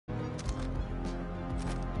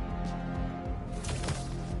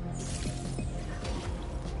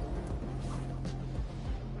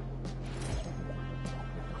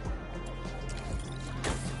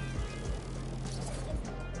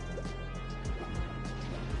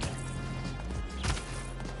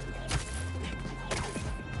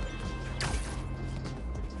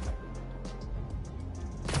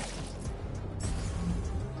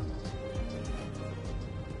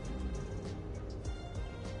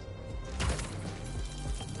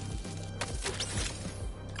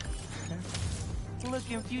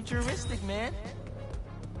looking futuristic, man.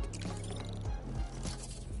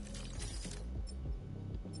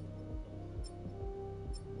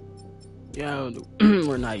 Yeah,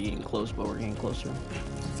 we're not getting close, but we're getting closer.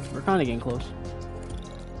 We're kind of getting close.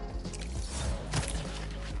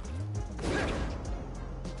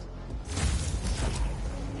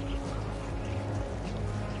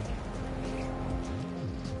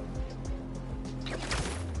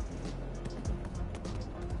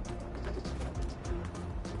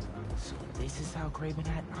 So this is how Craven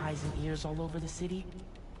had eyes and ears all over the city?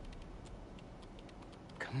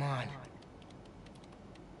 Come on.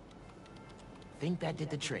 Think that did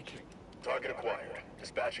the trick. Target acquired.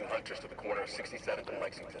 Dispatching hunters to the corner of 67th and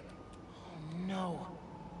Lexington. Oh no.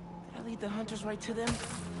 Did I lead the hunters right to them?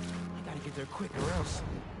 I gotta get there quick or else.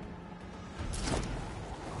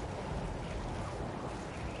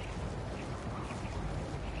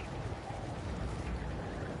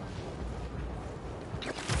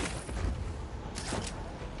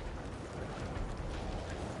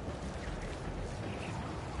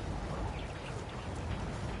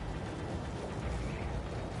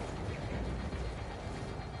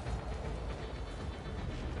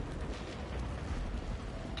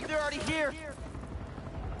 They're already here.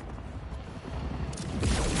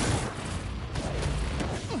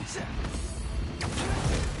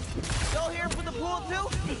 Y'all here for the pool too?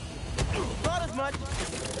 Not as much.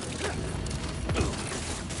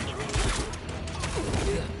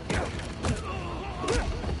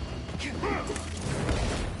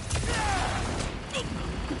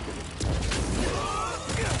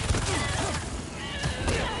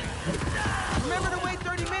 Remember to wait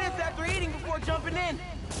 30 minutes after eating before jumping in.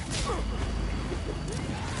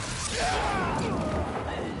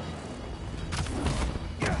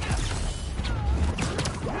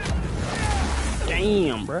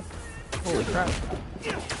 Damn, bro. Holy crap.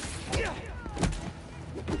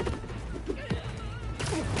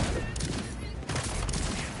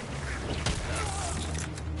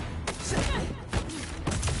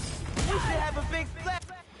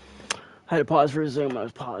 I had to pause for a second. I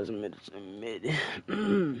was pausing mid.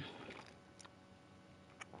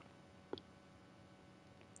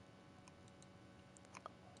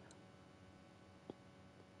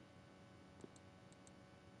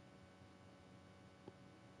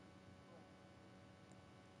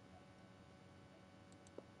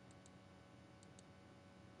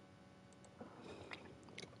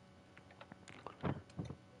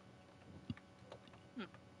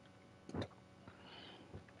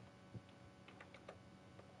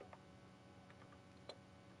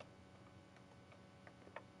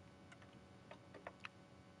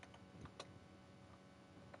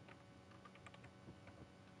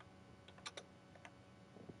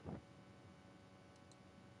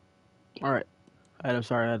 Alright. I'm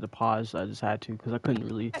sorry, I had to pause. I just had to because I couldn't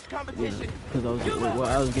really. Because I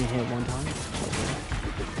was getting hit one time.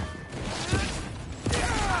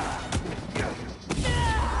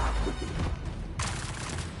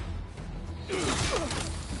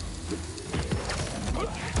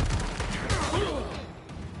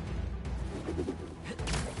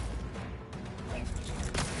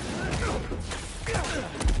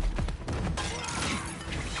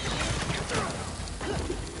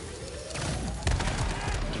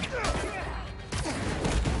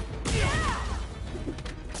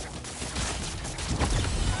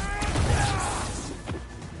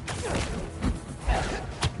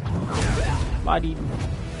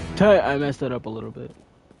 I messed it up a little bit.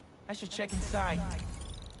 I should check inside.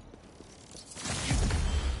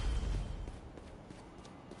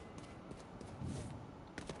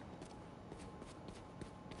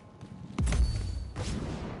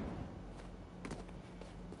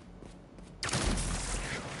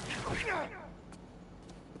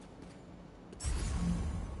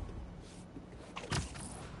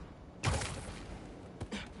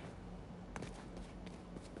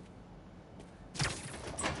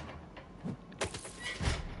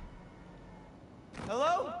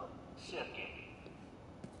 Hello? Sergey,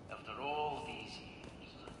 after all these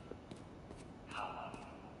years, how are you?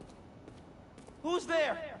 Who's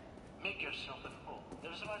there? Make yourself at home.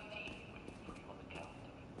 There's a martini waiting for you on the counter.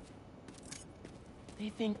 They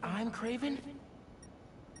think I'm Craven?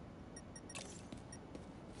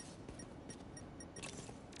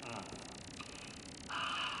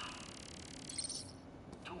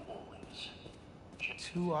 Two olives.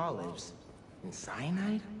 2 olives? And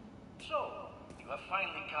cyanide? So, you have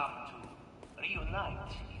finally come to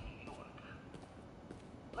reunite in New York.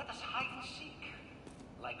 Let us hide and seek,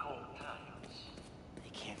 like old times. They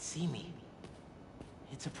can't see me.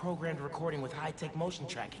 It's a programmed recording with high-tech motion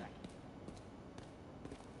tracking.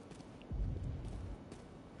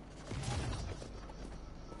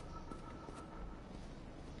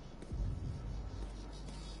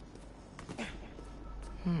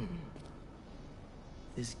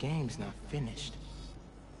 This game's not finished.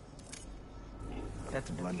 That's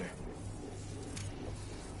a blunder.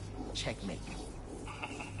 Checkmate.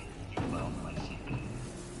 You found my secret.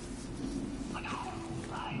 But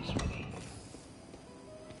who lies with me?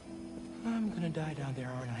 I'm gonna die down there,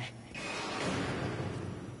 aren't I?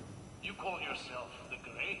 You call yourself the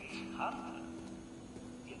Great Hunter,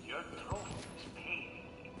 yet your trophy is pale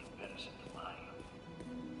in comparison to mine.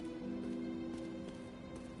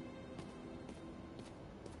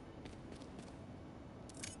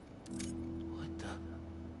 What the?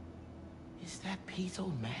 Is that Pete's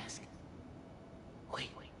old mask? Wait.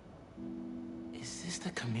 Is this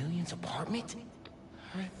the chameleon's apartment?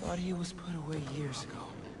 I thought he was put away years ago.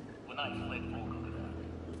 When I fled Volgograd,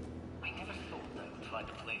 I never thought I would find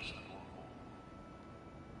a place to call home.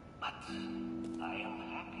 But I am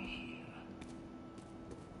happy here.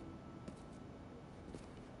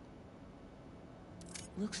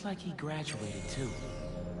 Looks like he graduated too.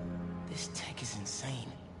 This tech is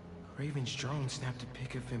insane. Craven's drone snapped a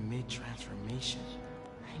pic of him mid-transformation.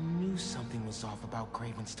 I knew something was off about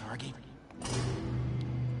Craven's target.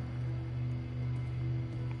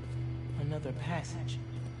 Another passage.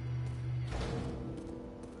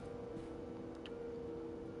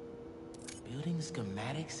 Building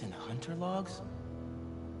schematics and hunter logs?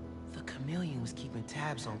 The chameleon was keeping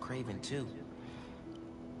tabs on Craven too.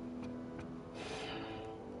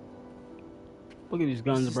 Look at these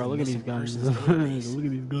guns, bro. Look at these guns. Look at these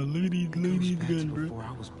guns. Look at these guns, bro. Before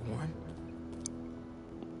I was born?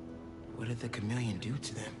 What did the chameleon do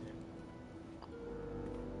to them?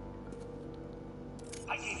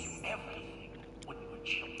 I gave you everything when you were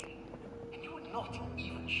children, and you would not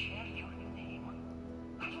even share your name.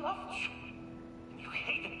 I loved you, and you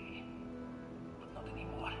hated me, but not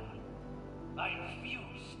anymore. I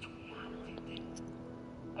refuse to be hunted.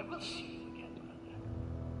 I will see you again, brother,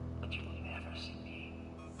 but you will never see me.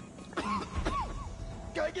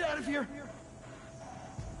 Gotta get out of here!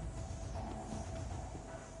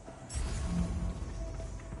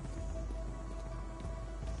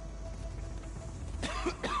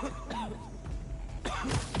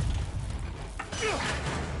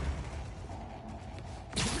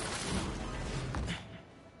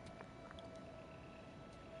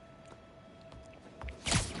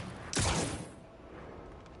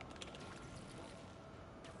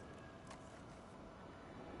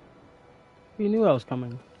 You knew I was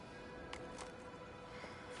coming.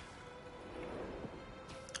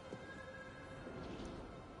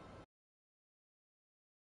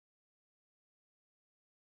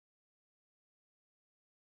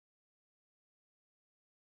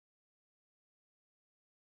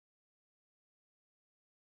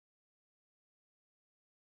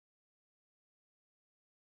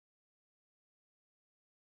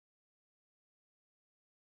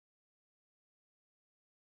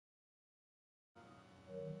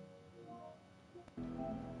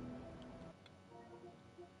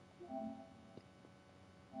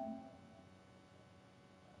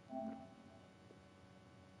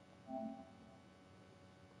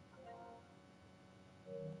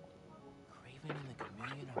 Craven and the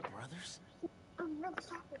chameleon are brothers?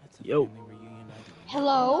 That's a Yo. family reunion I do.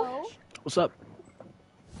 Hello? What's up?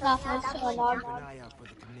 Nothing. Keep an eye out for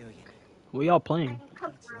the chameleon. What y'all playing?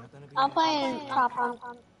 Pete's not gonna be I'm happy. playing Top Hunt,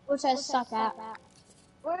 which I suck at.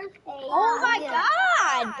 Oh my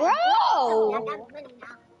god, bro!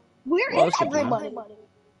 Where Well, is that's a game. everybody?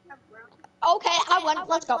 Okay, I won.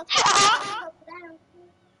 Let's go.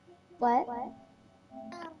 What?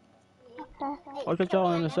 Okay. I'll catch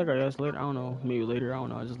y'all in a second, I guess. Later. I don't know. Maybe later. I don't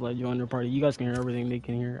know. I just let you on the party. You guys can hear everything they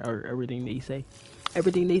can hear, or everything they say.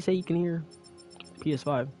 Everything they say you can hear.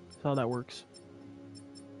 PS5. That's how that works.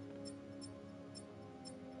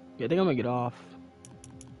 Yeah, I think I'm gonna get off.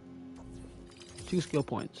 2 skill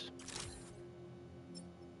points.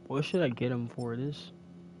 What should I get them for? This?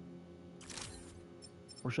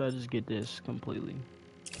 Or should I just get this completely?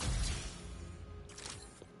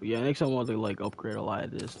 But yeah, next time I want to like upgrade a lot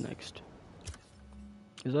of this next.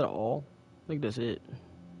 Is that all? I think that's it.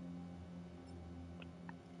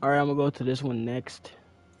 Alright, I'm gonna go to this one next.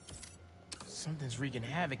 Something's wreaking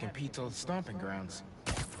havoc in Pete's old stomping grounds.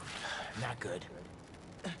 Not good.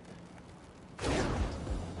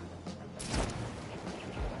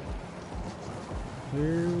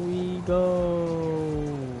 Here we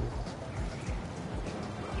go.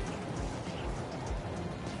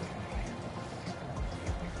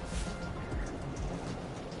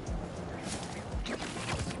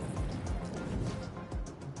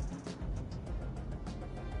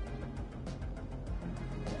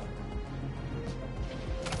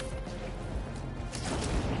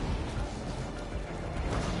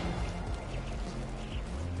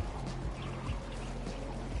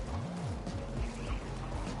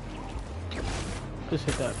 Just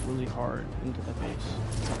hit that really hard into the face.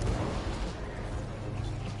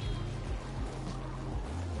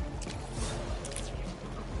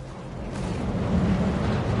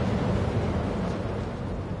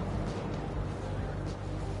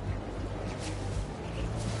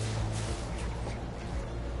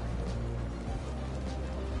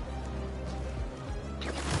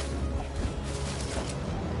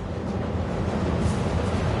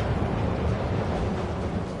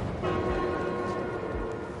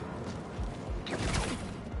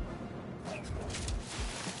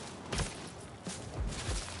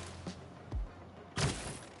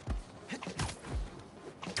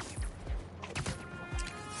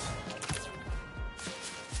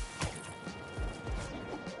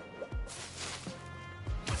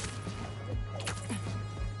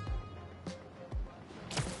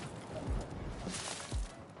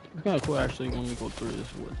 It's kind of cool actually when we go through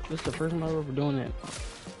this wood. This is the first time I've ever doing it.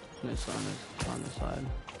 And it's on this side.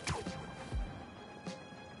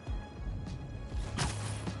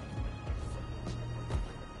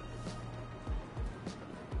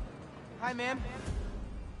 Hi, ma'am.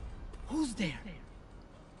 Who's there?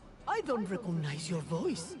 I don't recognize your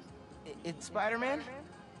voice. It's Spider-Man?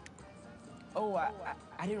 Oh,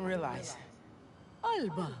 I didn't realize.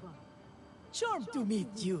 Alba. Charmed to meet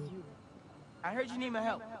you. I heard you need my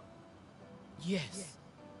help. Yes.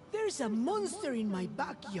 There's a monster in my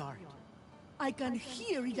backyard. I can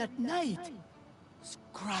hear it at night.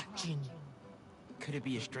 Scratching. Could it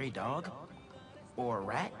be a stray dog? Or a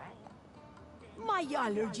rat? My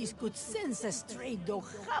allergies could sense a stray dog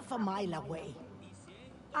half a mile away.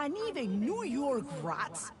 And even New York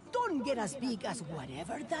rats don't get as big as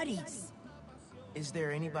whatever that is. Is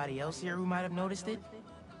there anybody else here who might have noticed it?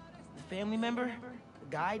 The family member?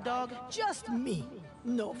 The guide dog? Just me.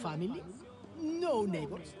 No family, no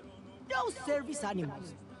neighbors, no service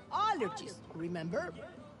animals. Allergies, remember?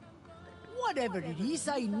 Whatever it is,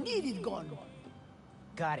 I need it gone.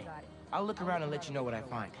 Got it. I'll look around and let you know what I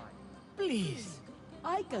find. Please.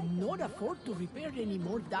 I cannot afford to repair any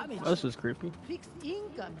more damage. This is creepy. Fixed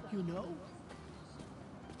income, you know.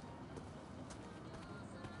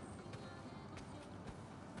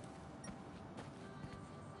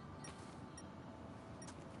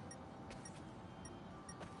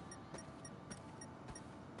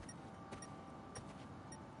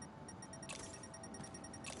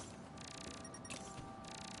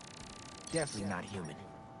 Definitely not human.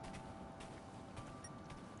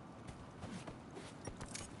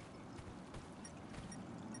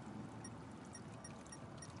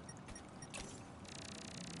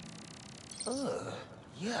 Ugh,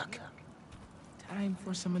 yuck. Time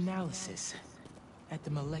for some analysis at the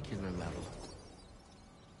molecular level.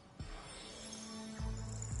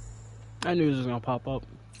 I knew this was gonna pop up.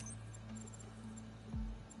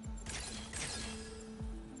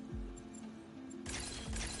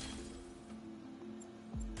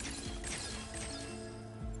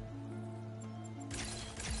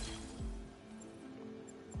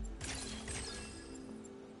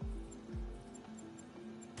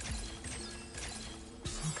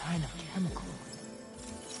 Kind of chemical.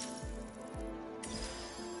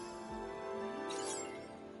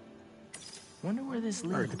 Wonder where this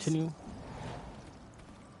leads. Alright, continue.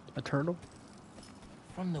 A turtle?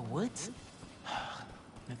 From the woods?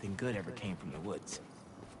 Nothing good ever came from the woods.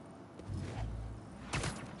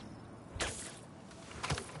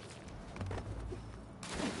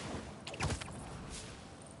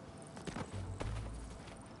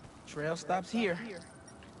 Trail stops here.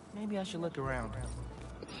 Maybe I should look around.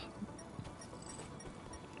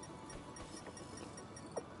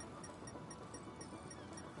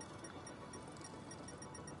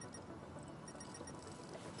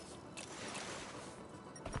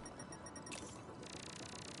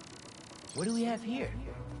 What do we have here?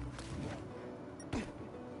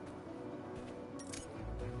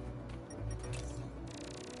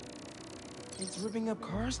 It's ripping up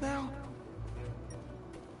cars now?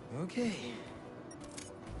 Okay.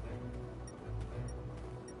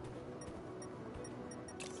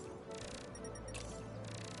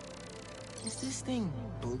 Is this thing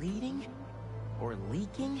bleeding? Or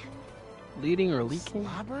leaking? Bleeding or leaking?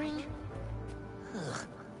 Slobbering? Ugh.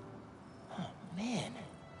 Oh, man.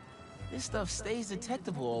 This stuff stays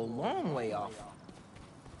detectable a long way off.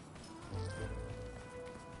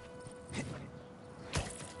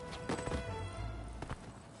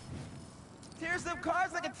 Tears up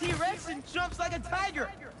cars like a T-Rex and jumps like a tiger.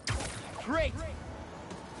 Great.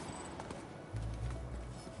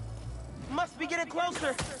 Must be getting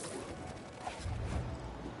closer.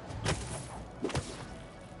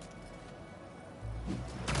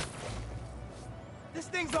 This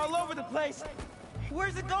thing's all over the place.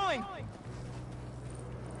 Where's it going?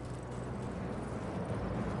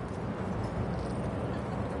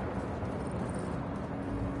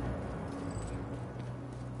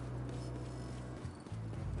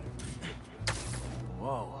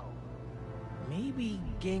 Whoa. Maybe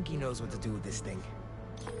Genki knows what to do with this thing.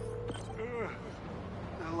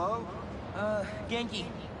 Hello? Genki.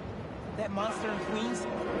 That monster in Queens,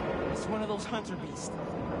 it's one of those hunter beasts.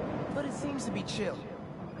 But it seems to be chill.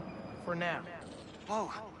 For now. Whoa,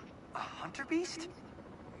 a hunter beast?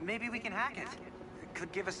 Maybe we can hack it. It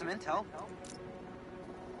could give us some intel.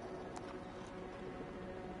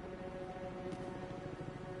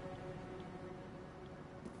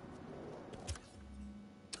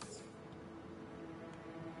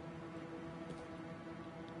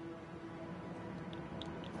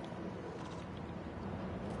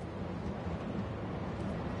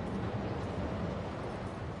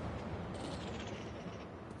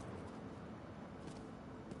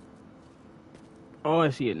 Oh,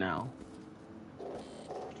 I see it now.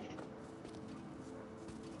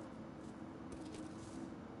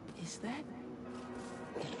 Is that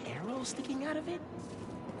an arrow sticking out of it?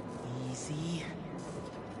 Easy.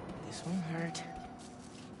 This won't hurt.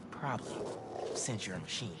 Probably, since you're a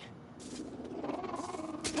machine.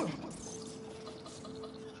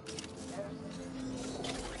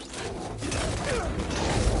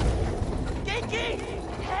 Genki!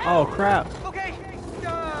 Oh crap! Okay,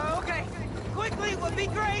 okay. Quickly would be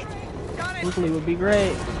great. Got it. Quickly would be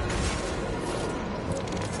great.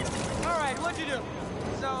 All right, what'd you do?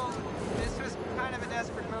 So, this was kind of a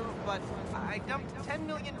desperate move, but I dumped 10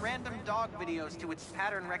 million random dog videos to its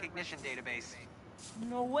pattern recognition database.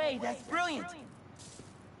 No way, that's brilliant!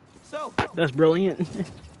 So, That's brilliant.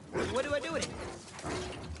 what do I do with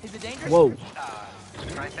it? Is it dangerous? Whoa.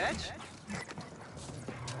 Try fetch?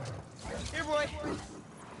 Here, boy.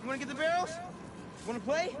 You wanna get the barrels? Wanna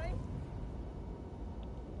play?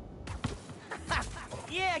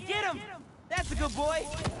 Yeah, get him! That's a good boy!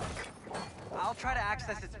 I'll try to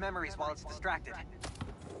access its memories while it's distracted.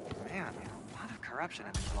 Man, a lot of corruption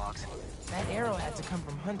in these logs. That arrow had to come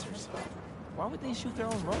from hunters. Why would they shoot their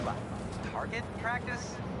own robot? Target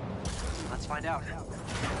practice? Let's find out.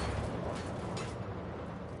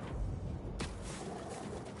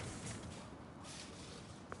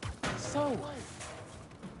 So,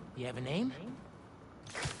 you have a name?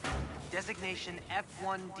 Designation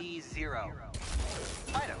F1D0.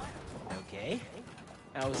 Fido. Okay.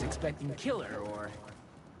 I was expecting killer or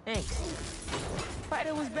Thanks.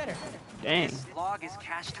 Fido was better. Dang. This log is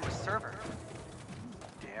cached to a server.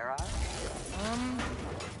 Dare I?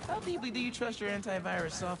 How deeply do you trust your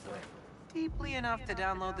antivirus software? Deeply enough to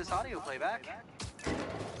download this audio playback.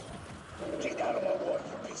 Get out of my water,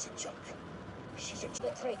 you piece of junk. She's a The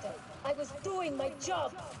traitor. I was doing my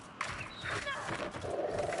job.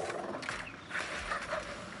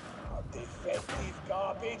 defective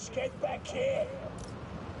garbage. Get back here.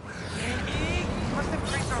 He must have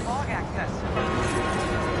traced our log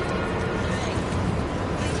access.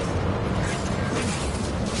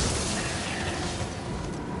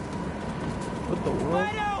 What the world?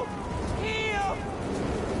 Fido! Heal!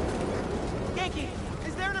 Genki,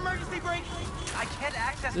 is there an emergency brake? I can't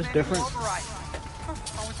access This manual different? override.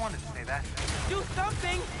 Always wanted to say that. Do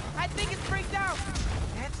something! I think it's braked out!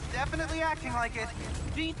 It's definitely acting like it.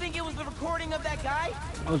 Do you think it was the recording of that guy?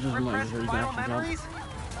 I was just wondering Repressed where you final got memories?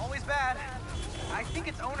 Always bad. I think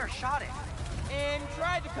its owner shot it. And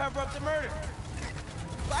tried to cover up the murder.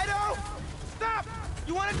 Fido! Stop!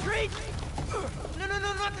 You want a treat? No,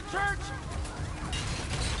 not the church!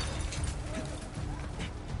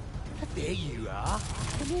 There you are.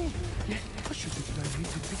 Come in. I should have known you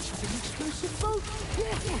to picture an explosive boat.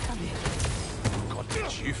 Come in. God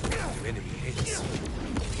bless you for your enemy heads.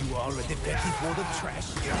 You are a defective ward of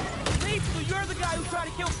trash. Leave, so you're the guy who tried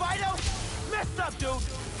to kill Fido? Messed up, dude.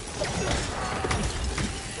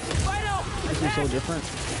 Fido! This is so different.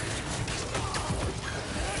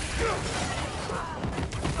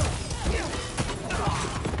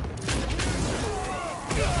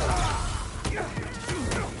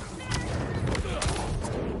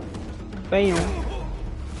 Bam.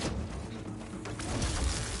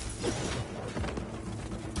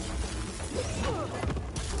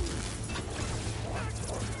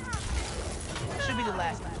 Should be the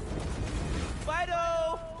last time.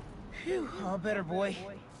 Fido! Phew, all better, boy.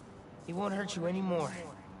 He won't hurt you anymore.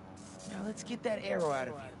 Now let's get that arrow out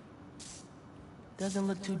of you. Doesn't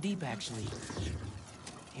look too deep, actually.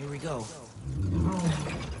 Here we go.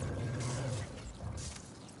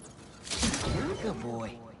 Good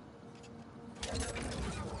boy.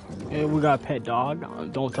 Yeah, we got a pet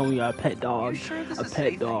dog. Don't tell me you got a pet dog. You sure this A is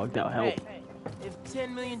pet safe? dog, that'll help. Hey, if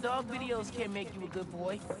 10 million dog videos can't make you a good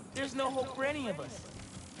boy, there's no hope for any of us.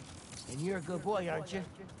 And you're a good boy, aren't you?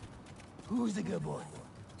 Who's the good boy?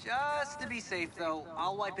 Just to be safe, though,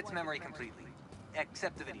 I'll wipe its memory completely.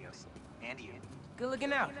 Except the videos. And you. Good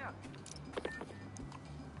looking out.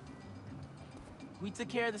 We took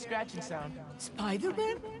care of the scratching sound.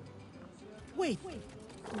 Spider-Man? Wait,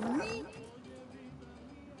 we?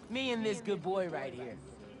 Me and this good boy right here.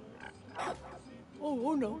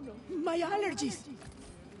 Oh no, my allergies.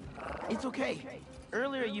 It's okay.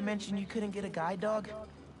 Earlier you mentioned you couldn't get a guide dog.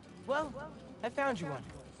 Well, I found you one.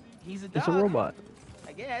 He's a dog. It's a robot.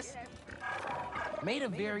 I guess. Made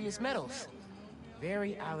of various metals.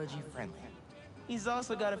 Very allergy friendly. He's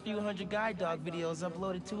also got a few hundred guide dog videos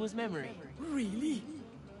uploaded to his memory. Really?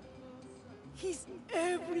 He's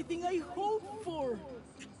everything I hoped for.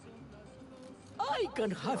 I can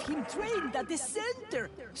have him trained at the center,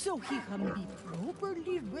 so he can be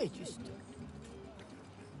properly registered.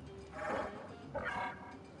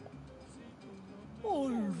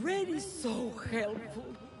 Already so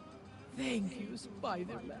helpful. Thank you,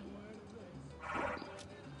 Spider-Man.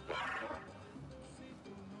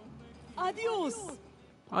 Adios.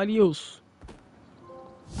 Adios.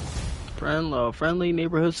 Friendly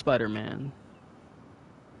neighborhood Spider-Man.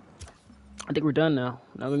 I think we're done now.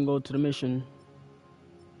 Now we can go to the mission.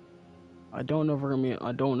 I don't know if we're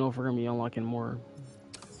gonna be unlocking more.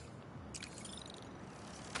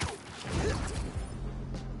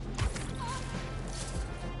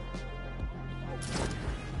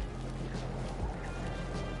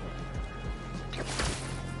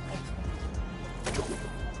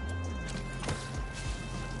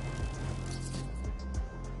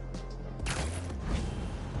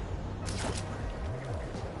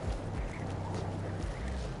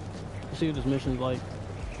 See what this mission's like.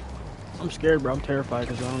 I'm scared, bro. I'm terrified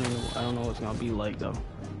because I don't know what it's gonna be like though.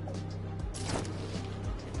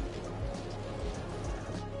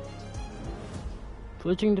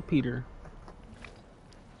 Switching to Peter.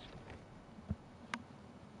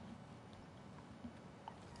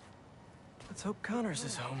 Let's hope Connors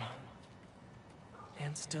is home.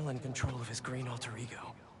 And still in control of his green alter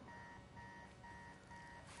ego.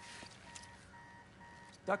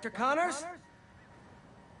 Dr. Connors?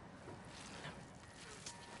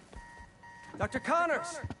 Dr.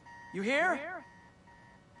 Connors! You here?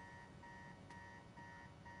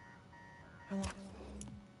 Hello?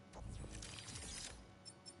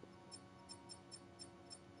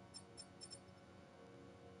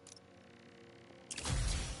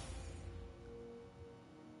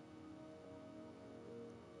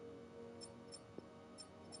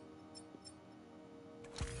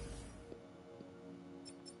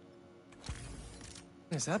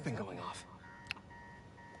 Has that been going off?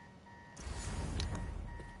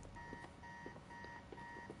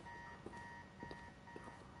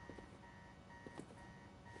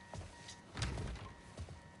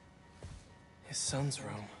 His son's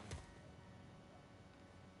room.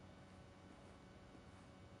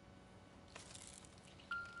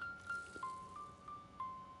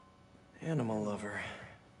 Animal lover.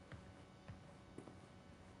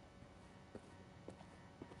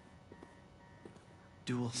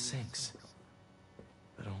 Dual sinks,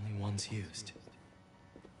 but only one's used.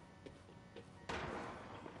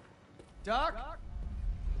 Doc?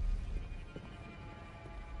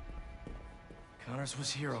 Connors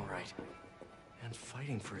was here, all right. And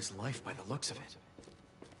fighting for his life by the looks of it.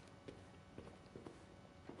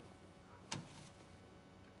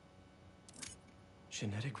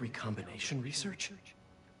 Genetic recombination research?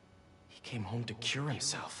 He came home to cure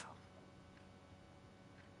himself.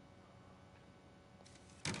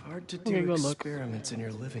 Hard to do experiments in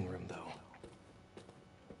your living room, though.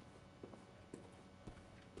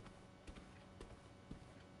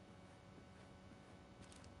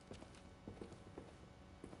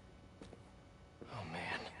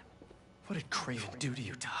 What did Craven do to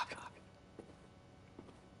you, Doc?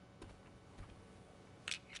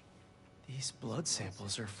 These blood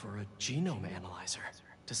samples are for a genome analyzer.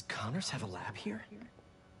 Does Connors have a lab here?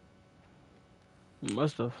 He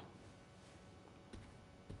must have.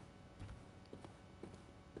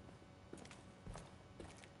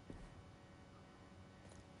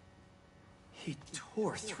 He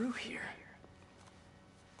tore through here.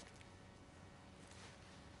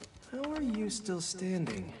 How are you still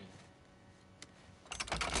standing?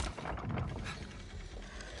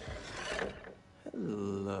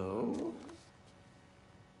 Hello?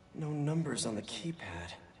 No numbers on the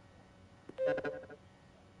keypad.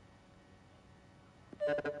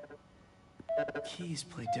 Keys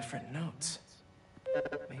play different notes.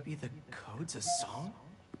 Maybe the code's a song?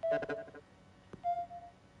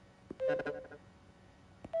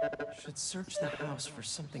 Should search the house for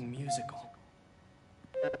something musical.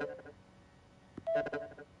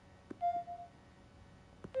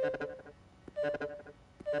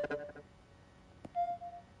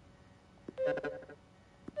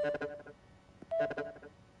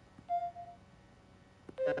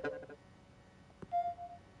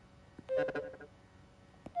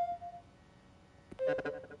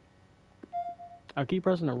 I keep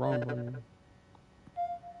pressing the wrong button.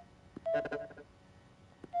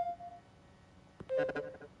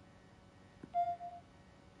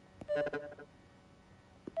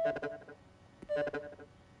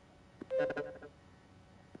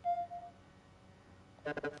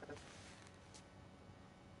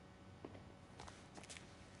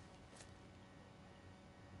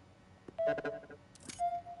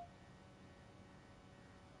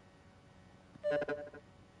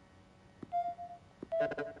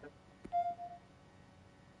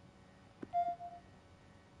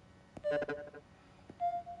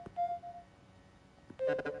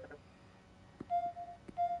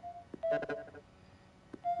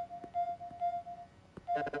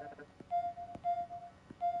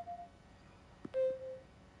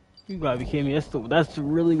 You gotta be kidding me. That's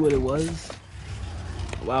really what it was.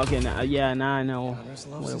 Wow, okay, now, yeah, now I know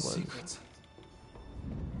what it was. Secrets.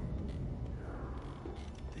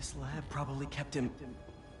 This lab probably kept him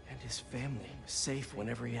and his family safe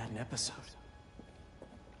whenever he had an episode.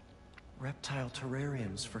 Reptile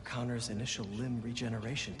terrariums for Connor's initial limb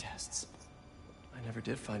regeneration tests. I never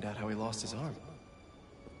did find out how he lost his arm.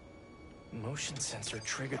 Motion sensor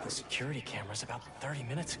triggered the security cameras about 30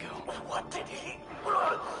 minutes ago. What did he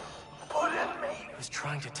put in me? He was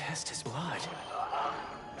trying to test his blood.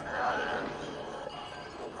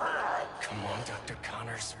 Come on, Dr.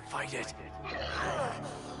 Connors, fight it.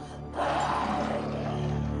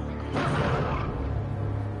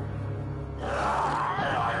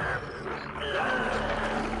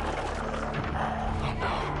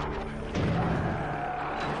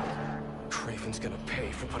 Craven's gonna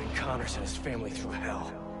pay for putting Connors and his family through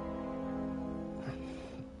hell.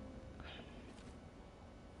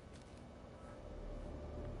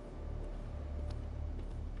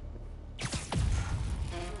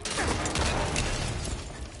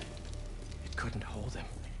 It couldn't hold him.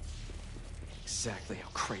 Exactly how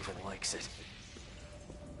Craven likes it.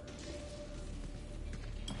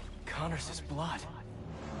 Connors' blood.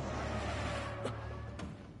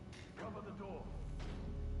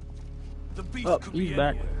 The beast Oh, could he's be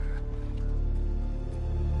back. anywhere.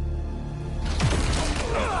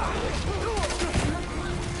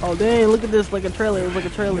 Oh dang, look at this, like a trailer. It was like a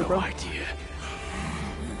trailer, bro. No idea.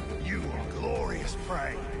 You are glorious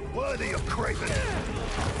prey, worthy of Craven.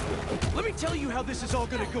 Let me tell you how this is all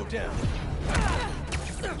gonna go down.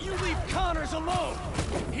 You leave Connors alone.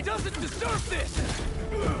 He doesn't deserve this.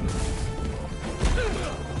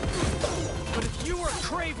 But if you or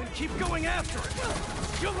Craven keep going after him,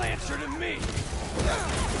 you'll answer to me.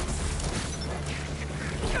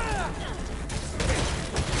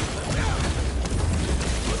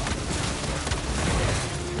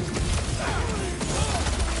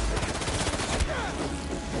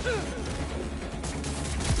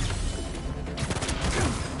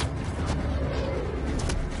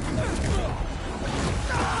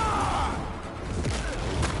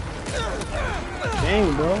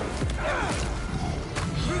 Dang, bro.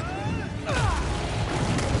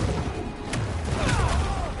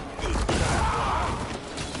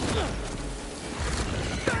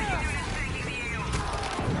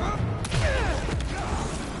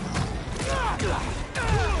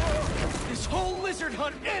 This whole lizard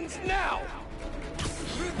hunt ends now.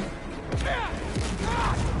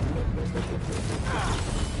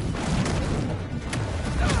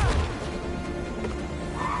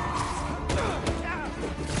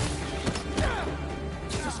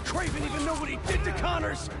 Does Craven even know what he did to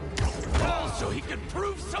Connors? All so he could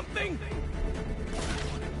prove something?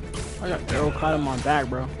 I got arrow caught him on back,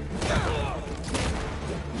 bro.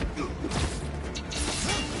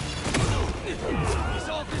 Is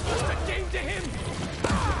all this just a game to him?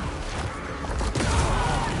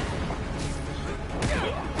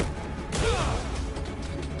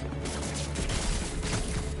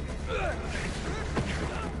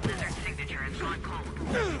 Lizard signature has gone cold.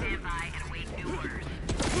 Stand by and await new orders.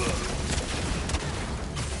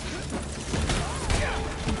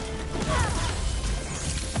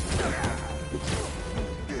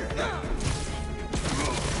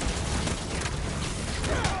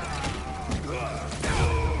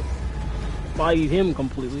 Bodied him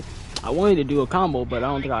completely. I wanted to do a combo, but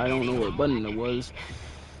I don't know what button it was.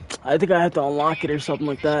 I think I have to unlock it or something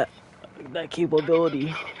like that. That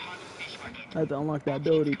capability. I have to unlock that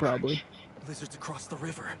ability probably. Lizards across the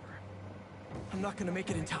river. I'm not gonna make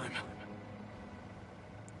it in time.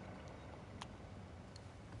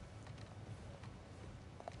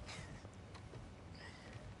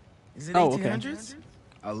 Is it Oh, 1800s?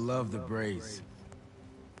 I love the braids.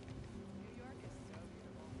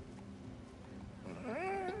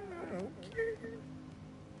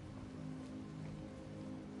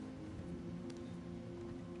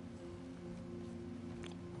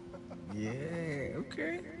 Yeah,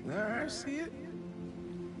 okay. I see it.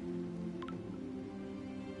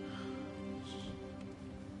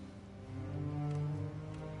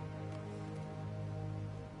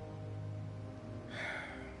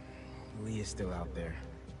 Lee is still out there.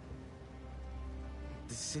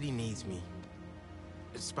 The city needs me.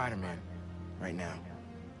 It's Spider-Man, right now.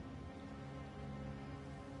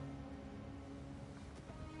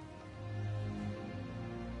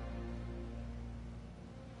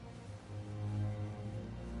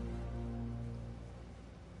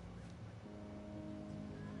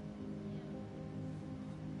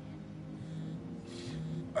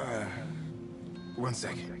 One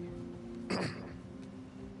second.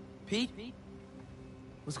 Pete?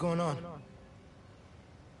 What's going on?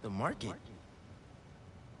 The market?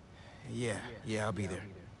 Yeah, I'll be there.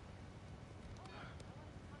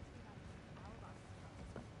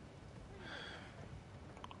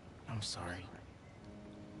 I'm sorry.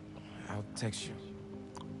 I'll text you.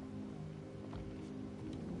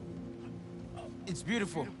 It's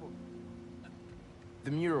beautiful.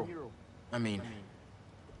 The mural, I mean.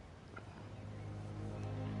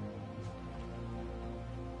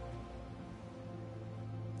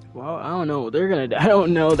 Well, I don't know. They're gonna. I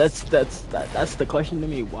don't know. That's the question to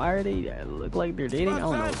me. Why are they look like they're dating? I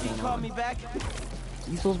don't know what's going on.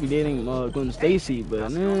 He's supposed to be dating Gwen Stacy, but I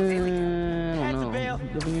don't know.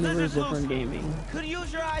 Different universe, different gaming.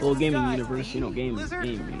 Well, gaming universe, you know, game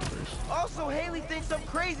universe. Also, Haley thinks I'm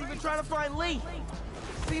crazy for trying to find Lee.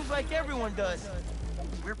 Seems like everyone does.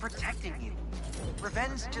 We're protecting you.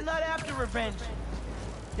 Revenge just... Not after revenge.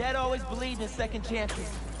 Dad always believed in second chances,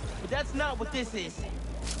 but that's not what this is.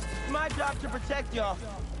 It's my job to protect y'all,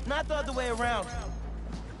 not the other way around.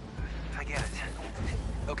 I get it.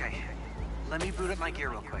 Okay, let me boot up my gear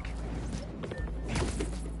real quick.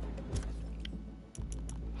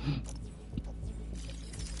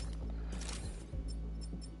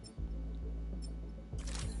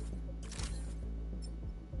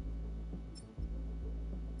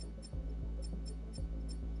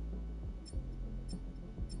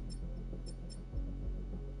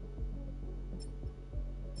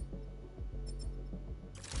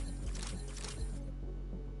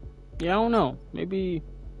 Yeah, I don't know. Maybe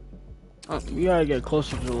we gotta get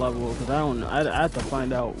closer to the level because I don't know. I have to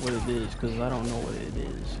find out what it is because I don't know what it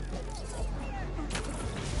is.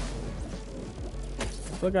 I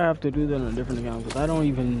feel like I have to do that on a different account because I don't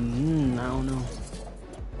even. I don't know.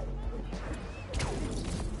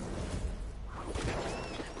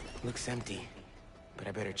 Looks empty, but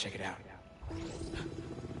I better check it out.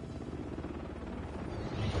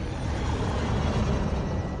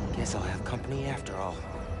 Guess I'll have company after all.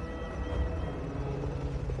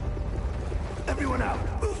 Everyone out!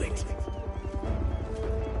 Move it!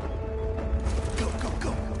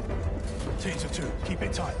 Go! Teams of two, keep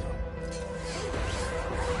it tight.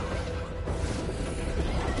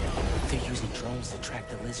 They're using drones to track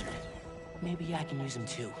the lizard. Maybe I can use them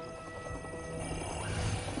too.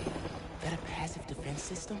 That a passive defense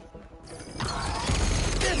system?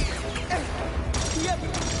 Yep,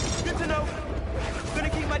 good to know. Gonna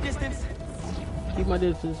keep my distance. Keep my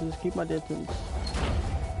distance. Keep my distance.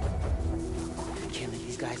 Can't let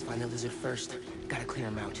these guys find the lizard first. Gotta clear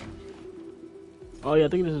them out. Oh yeah, I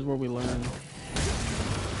think this is where we learn.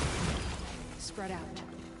 Spread out.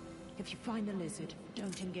 If you find the lizard,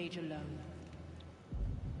 don't engage alone.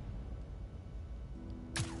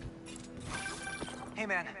 Hey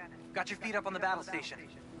man, got your feet up on the battle station.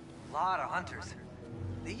 Lot of hunters.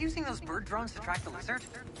 They using those bird drones to track the lizard?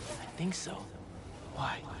 I think so.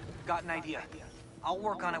 Why? Got an idea. I'll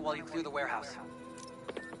work on it while you clear the warehouse.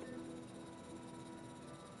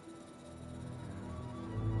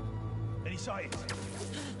 Any sightings?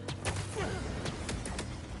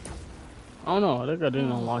 I don't know. I think I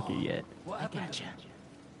didn't unlock it yet. I gotcha.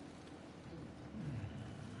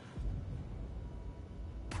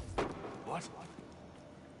 What?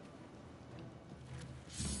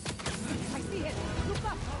 I see it! Look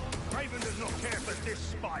up! Raven does not care for this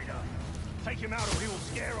spider. Take him out or he will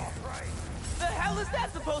scare our prey. The hell is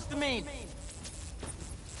that supposed to mean?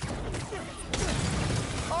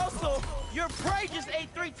 Also, your prey just ate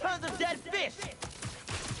 3 tons of dead fish!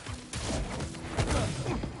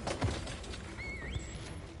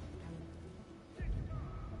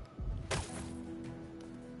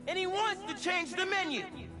 menu.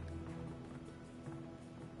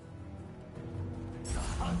 The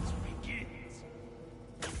hunt begins.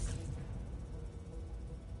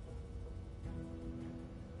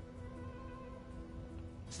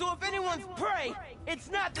 So if anyone's prey,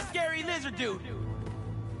 it's not the scary lizard dude.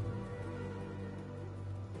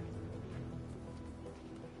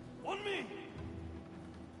 On me.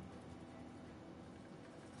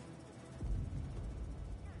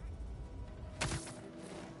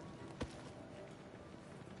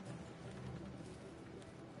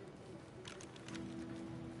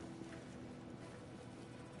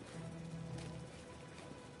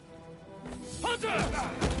 Hunter!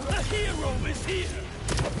 The hero is here!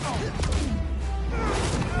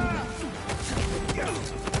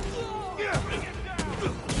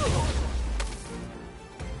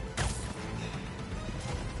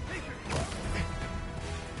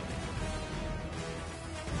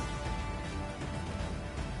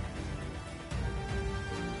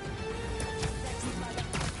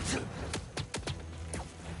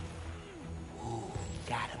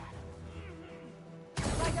 Got him.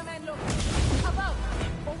 Spider-Man, look! Above!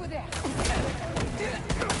 Over there!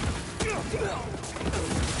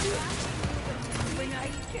 When I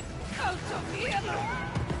get out of here!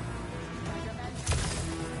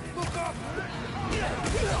 Look up!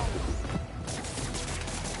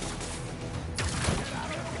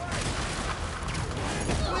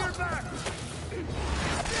 Clear back.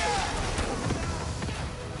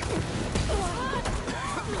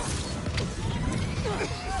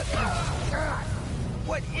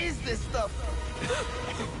 What is this stuff?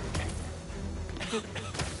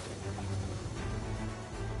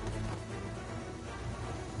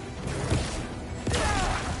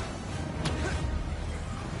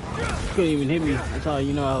 Couldn't even hit me. That's how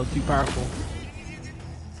you know I was too powerful.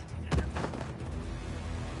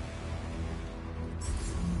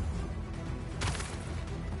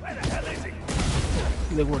 Where the hell is he?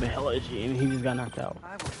 He's like, where the hell is he? And he just got knocked out.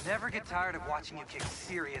 I will never get tired of watching you kick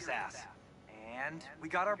serious ass. And we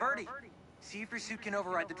got our birdie. See if your suit can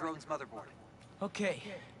override the drone's motherboard. Okay.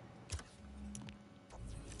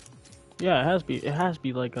 Yeah, it has to be. It has to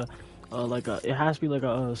be like a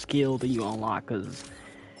skill that you unlock, cause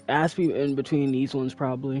it has to be in between these ones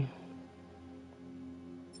probably.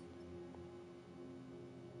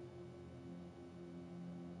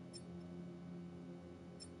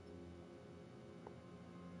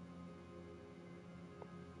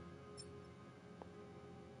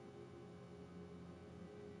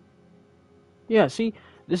 Yeah, see,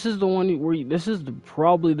 this is the one where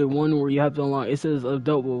probably the one where you have to unlock. It says a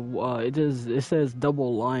double. It says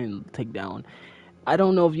double line takedown. I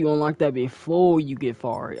don't know if you unlock that before you get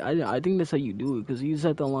far. I think that's how you do it, because you just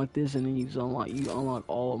have to unlock this and then you unlock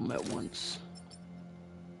all of them at once.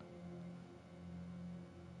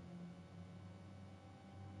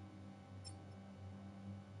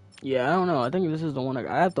 Yeah, I don't know. I think this is the one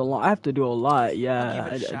I have to do a lot. Yeah,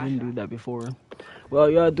 I didn't do that before. Well,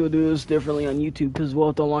 you have to do this differently on YouTube, because we'll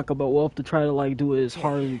have to we'll have to try to like do it as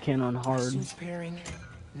hard as we can on hard. Suits pairing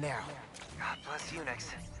now. God bless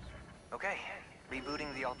Unix. Okay, rebooting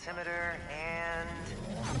the altimeter and...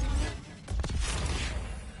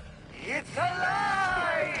 It's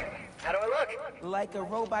alive! How do I look? Like a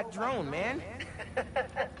robot drone, man.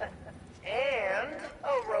 And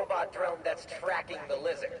a robot drone that's tracking the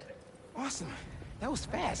lizard. Awesome. That was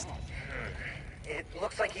fast. It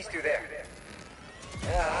looks like he's through there.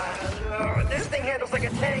 This thing handles like a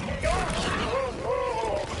tank.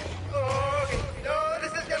 No,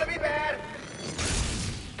 this is gonna be bad.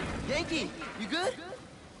 Yankee, you good?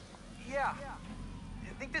 Yeah.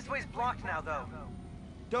 I think this way's blocked now, though.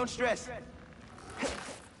 Don't stress.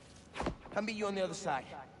 I'll meet you on the other side.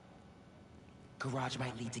 Garage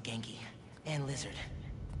might lead to Genki and Lizard.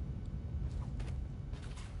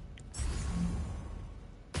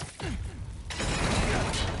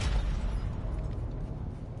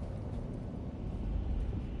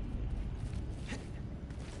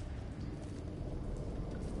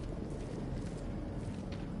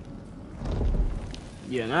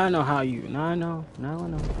 Yeah, now I know how you. Now I know.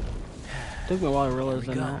 Took me a while to realize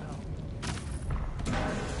that. I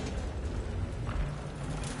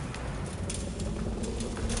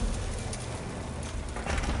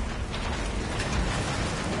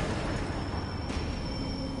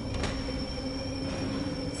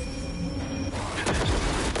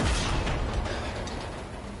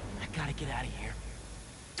gotta get out of here.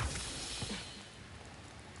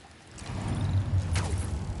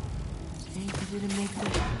 Genki didn't make the...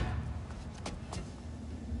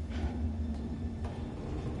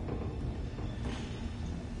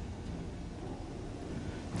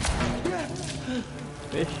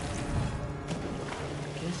 Fish.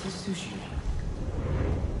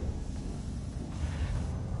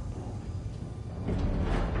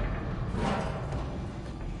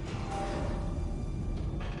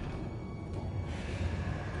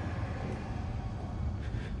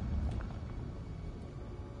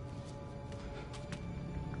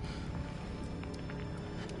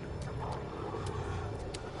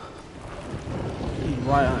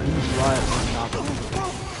 right on top of him.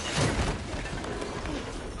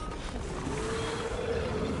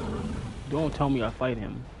 Don't tell me I fight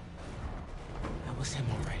him. That was him,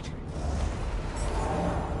 all right.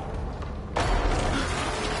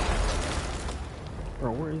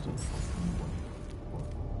 Bro, where is he?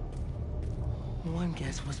 One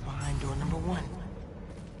guess was behind door number 1.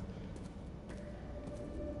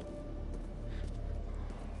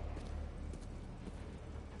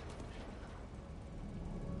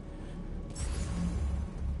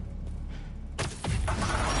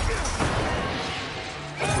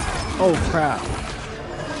 Oh crap.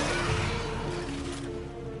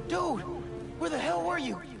 Dude, where the hell were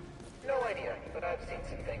you? No idea, but I've seen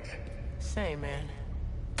some things. Same, man.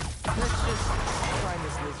 Let's just try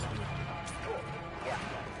this lizard. Cool. Yeah.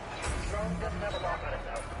 Drone doesn't have a lock on it,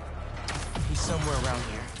 though. He's somewhere around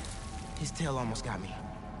here. His tail almost got me.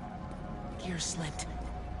 Gear slipped.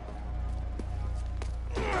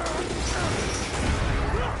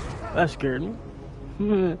 That scared me.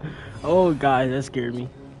 Oh guys, that scared me.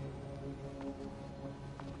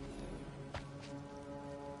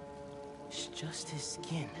 It's just his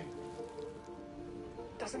skin.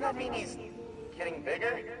 Doesn't that mean he's getting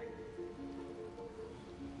bigger?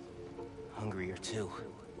 Hungrier too.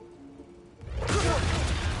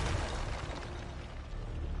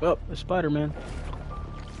 Oh, it's Spider-Man.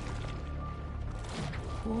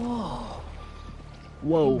 Whoa.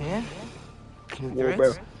 Whoa. Hey, man. Whoa,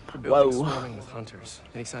 bro. Whoa. Swarming with hunters.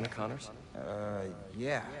 Any sign of Connors?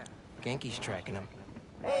 Yeah. Genki's tracking him.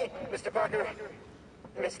 Hey, Mr. Parker.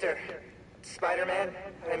 Mr. Spider-Man,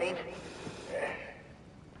 I mean.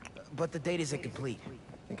 But the date isn't complete.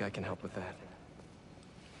 Think I can help with that.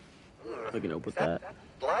 I can help with Is that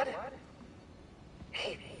blood?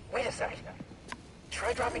 Hey, wait a sec.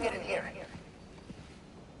 Try dropping it in here.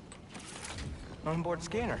 Onboard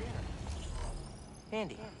scanner.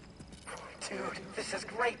 Handy. Dude, this is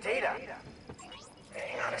great data.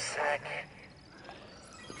 Hang on a sec.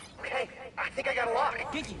 Okay, I think I got a lock.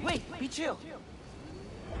 Genki, wait, be chill.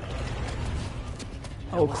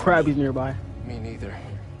 Oh crap, he's nearby. Me neither.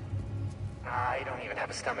 I don't even have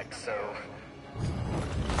a stomach, so...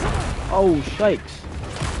 Oh, shikes.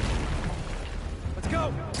 Let's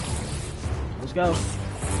go! Let's go.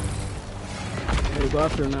 Gotta go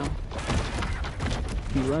after him now.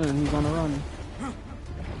 He's running, he's on the run.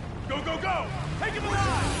 Go, go, go! Take him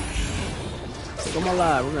alive! Take him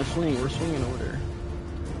alive, we're gonna swing, we're swinging over there.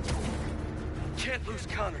 Can't lose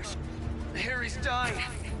Connors. Harry's dying,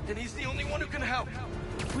 and he's the only one who can help.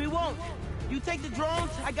 We won't. You take the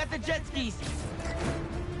drones, I got the jet skis.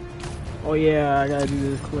 Oh yeah, I gotta do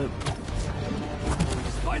this clip.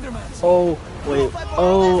 Spider-Man! Oh, wait.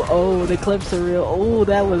 Oh, the clips are real. Oh,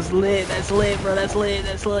 that was lit. That's lit, bro. That's lit.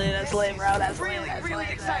 That's lit. That's lit, bro. That's lit. That's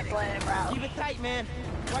lit. That's lit, bro. Keep it tight, man.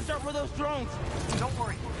 Watch out for those drones. Don't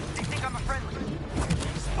worry. They think I'm a friendly.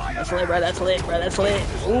 That's lit, bro. That's lit, bro. That's lit.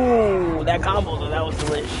 Ooh, that combo, though. That was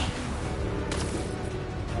delish.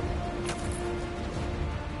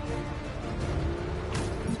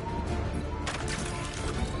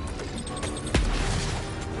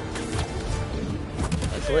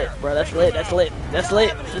 That's lit, bro. That's lit. That's lit. That's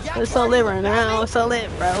lit. It's so lit right now. It's so lit,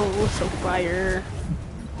 bro. It's so fire.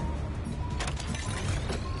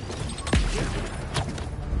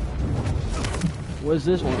 What's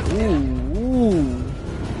this one? Ooh.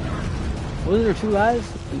 Was there 2 guys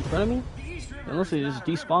in front of me? Unless they just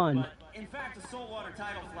despawned. In fact, a saltwater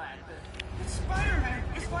tidal flat. Spider-Man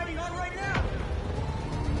is fighting on right now.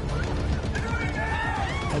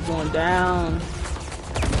 They're going down.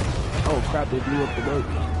 Oh crap, they blew up the boat.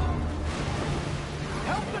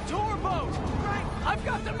 Help the tour boat! Right! I've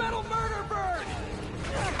got the metal murder bird!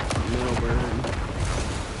 Metal bird.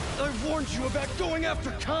 I warned you about going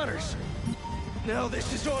after Connors. Now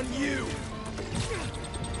this is on you.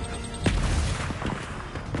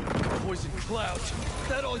 Poison clouds. Is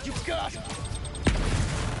that all you got?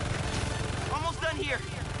 Almost done here.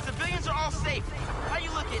 Civilians are all safe. How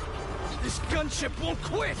you looking? This gunship won't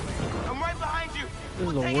quit. I'm right behind you. This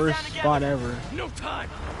is the worst spot ever. No time.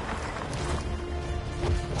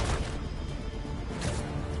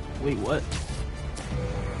 Wait, what?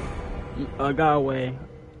 I got away.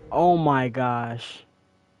 Oh my gosh.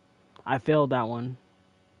 I failed that one.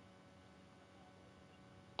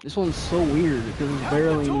 This one's so weird because there's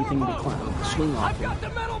barely anything to swing off of.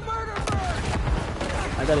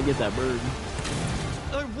 I gotta get that bird.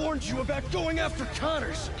 I warned you about going after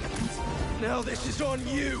Connors. Now this is on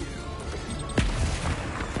you.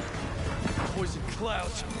 Poison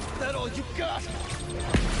clouds. Is that all you got?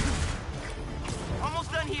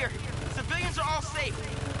 Almost done here. Civilians are all safe.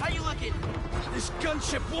 How you looking? This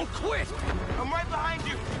gunship won't quit! I'm right behind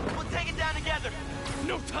you. We'll take it down together.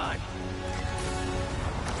 No time!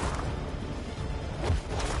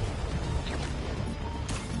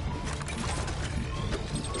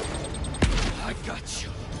 I got you.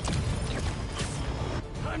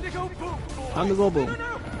 Time to go boom, boy. Time to go boom.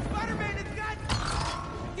 No. Spider-Man has got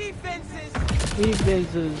defenses.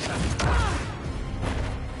 Defenses.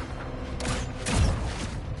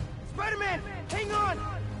 Spider-Man, hang on.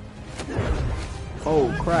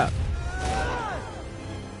 Oh crap.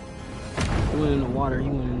 He went in the water. He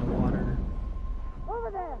went in the water.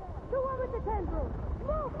 Over there. The one with the tendrils.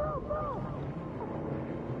 Move.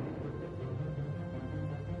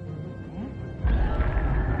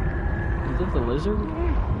 Is it the lizard?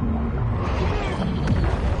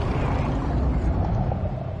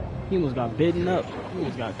 He almost got bitten up. He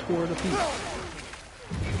almost got tore to pieces.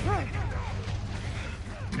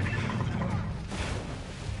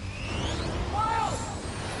 Miles!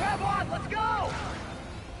 Grab on, let's go!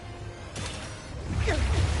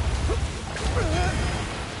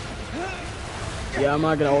 Yeah, I'm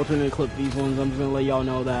not gonna alternate clip these ones. I'm just gonna let y'all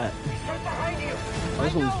know that. Oh,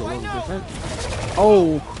 this one's a little different.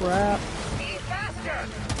 Oh crap.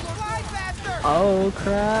 Oh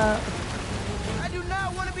crap. I do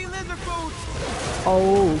not want to be lizard food.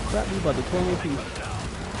 Oh crap, he's about to torn me piece.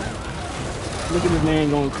 Look at this man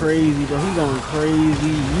going crazy, bro. He's going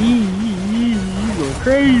crazy. He's going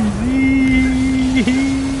crazy.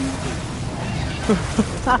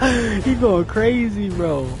 He's going crazy,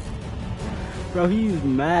 bro. Bro, he's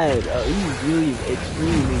mad. He's really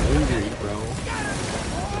extremely angry, bro.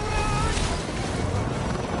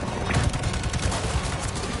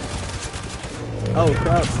 Oh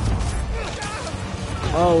crap.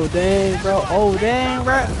 Oh dang, bro. Oh dang,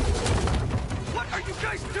 bro. What are you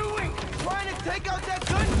guys doing? Trying to take out that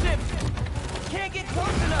gunship. Can't get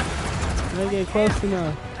close enough. Can't get close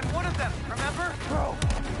enough. I'm one of them, remember? Bro,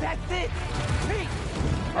 that's it. Pete.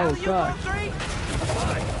 Oh god. On 3.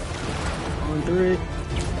 On 3.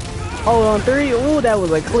 Oh, on 3. Ooh, that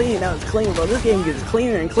was a clean. That was clean, bro. This game gets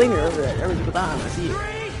cleaner and cleaner every single time I see it.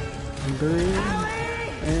 3.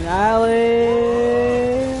 And alley.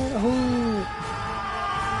 Ooh.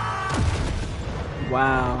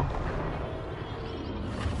 Wow.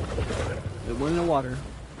 It went in the water.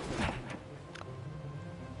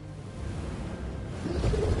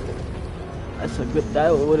 That's a good.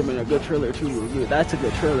 That would have been a good trailer too. That's a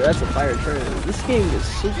good trailer. That's a fire trailer. This game is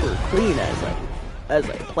super clean as I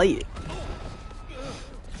play it.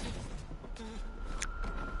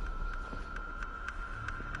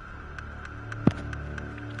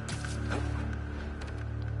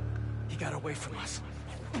 He got away from us.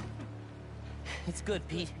 It's good,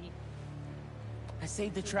 Pete. I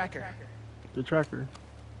saved the tracker. The tracker.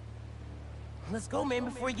 Let's go, man,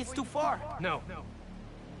 before he gets too far. No.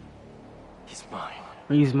 He's mine.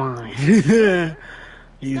 He's mine.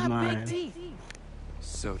 He's mine. Big teeth.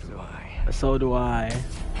 So do I. So do I.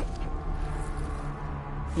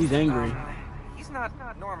 He's angry. He's not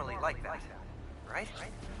normally like that, right?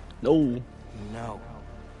 No. No.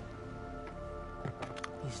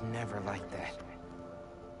 He's never like that.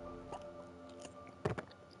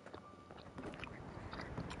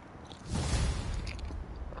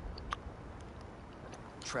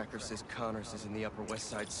 Tracker says Connors is in the Upper West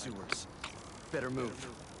Side sewers. Better move.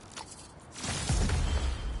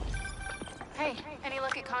 Hey, any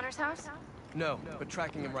look at Connor's house? No, but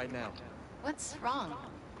tracking him right now. What's wrong?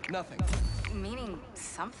 Nothing. Meaning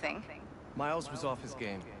something. Miles was off his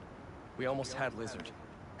game. We almost had Lizard.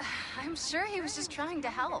 I'm sure he was just trying to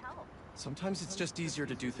help. Sometimes it's just easier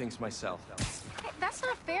to do things myself. Hey, that's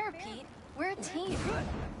not fair, Pete. We're a team.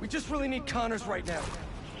 We just really need Connors right now.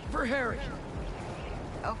 For Harry.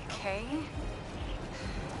 Okay.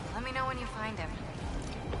 Let me know when you find him.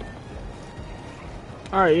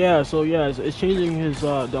 Alright, yeah, so yeah, it's changing his,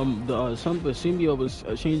 the symbiote was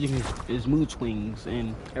changing his mood swings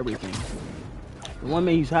and everything. One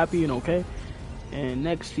minute he's happy and okay, and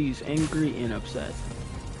next he's angry and upset.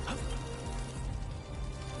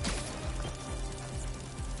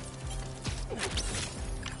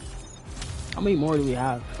 How many more do we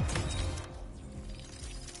have?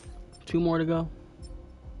 2 more to go?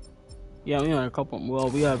 Yeah, we have a couple. Well,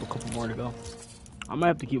 we have a couple more to go. I might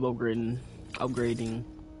have to keep upgrading. I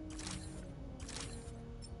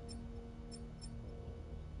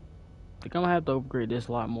think I'm gonna have to upgrade this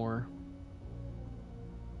a lot more.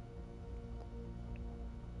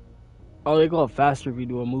 Oh, they go faster if you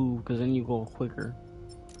do a move, because then you go quicker.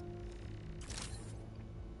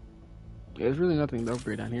 Yeah, there's really nothing to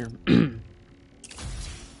upgrade down here.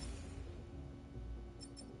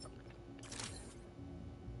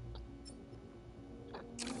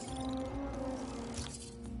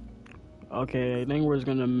 Okay, I think we're just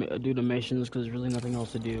gonna do the missions because there's really nothing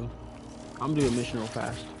else to do. I'm gonna do a mission real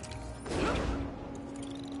fast.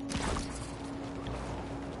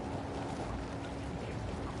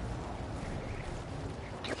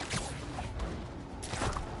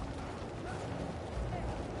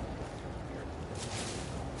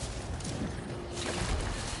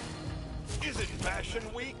 Isn't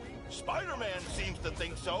Fashion Week? Spider-Man seems to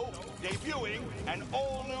think so, debuting an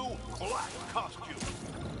all-new black costume.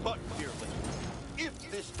 But, dear listener,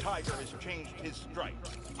 if this tiger has changed his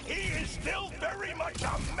stripes, he is still very much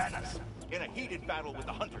a menace. In a heated battle with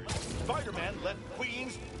the Hunters, Spider-Man left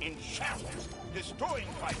Queens in shambles, destroying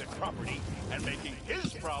private property and making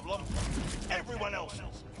his problem everyone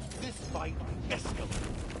else's. This fight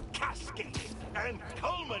escalated, cascaded, and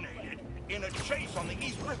culminated in a chase on the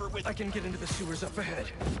East River with... I can get into the sewers up ahead.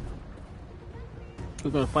 We're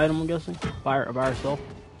gonna fight him, I'm guessing? By ourselves?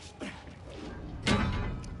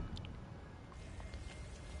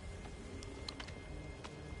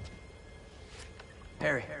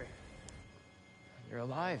 Harry. You're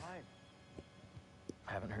alive.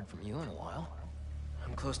 I haven't heard from you in a while.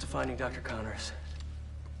 I'm close to finding Dr. Connors.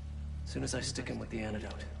 As soon as I stick him with the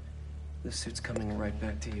antidote, this suit's coming right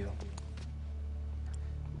back to you.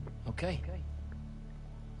 Okay.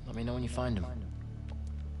 Let me know when you find him.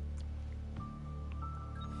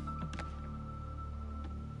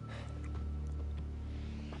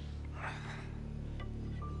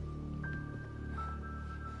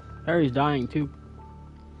 Harry's dying too.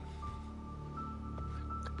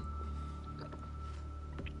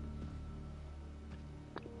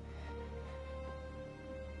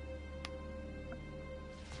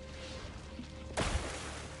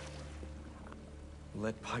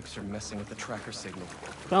 Lead pipes are messing with the tracker signal.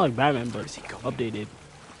 Kind of like Batman, but updated.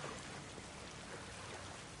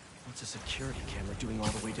 What's a security camera doing all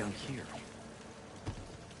the way down here?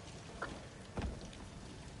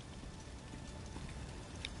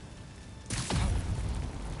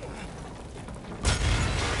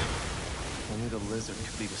 Only the lizard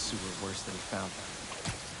could leave a sewer worse than he found it.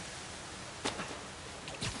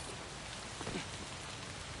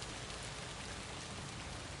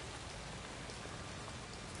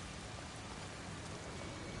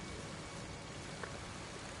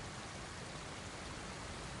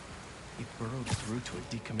 He burrowed through to a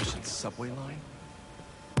decommissioned subway line?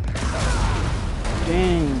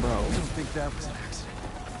 Dang, bro. I don't think that was an accident.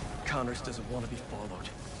 Connors doesn't want to be followed.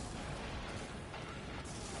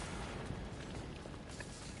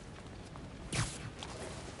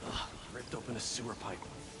 Ripped open a sewer pipe.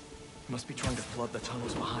 Must be trying to flood the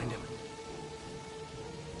tunnels behind him.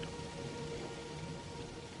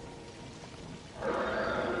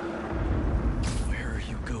 Where are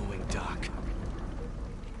you going, Doc?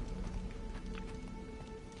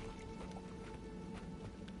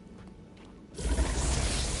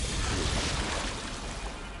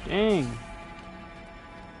 Dang.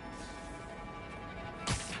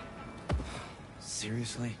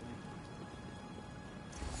 Seriously?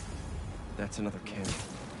 That's another canyon.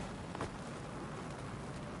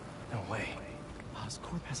 No way.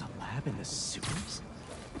 Oscorp has a lab in the sewers?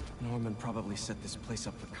 Norman probably set this place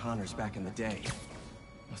up for Connors back in the day.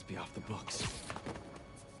 Must be off the books.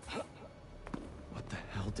 What the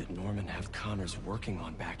hell did Norman have Connors working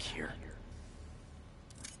on back here?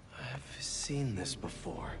 I've seen this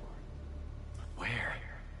before. Where?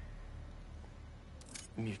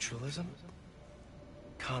 Mutualism?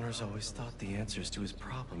 Connors always thought the answers to his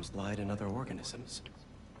problems lied in other organisms.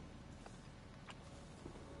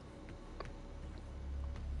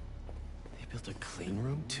 They built a clean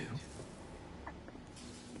room, too?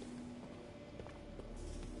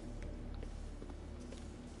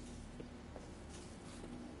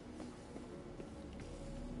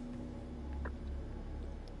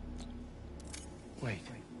 Wait.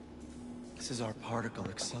 This is our particle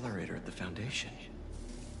accelerator at the Foundation.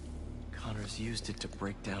 Connors used it to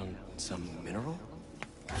break down some mineral?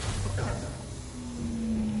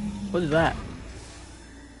 What is that?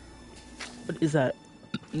 What is that?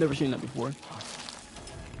 Never seen that before.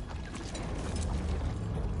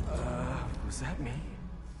 Was that me?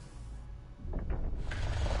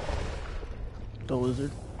 The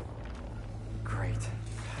lizard. Great.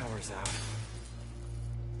 Power's out.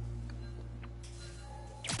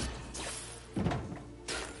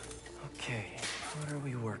 Okay, what are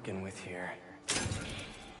we working with here?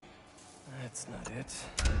 That's not it.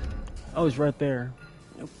 Oh, it's right there.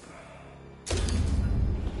 Nope.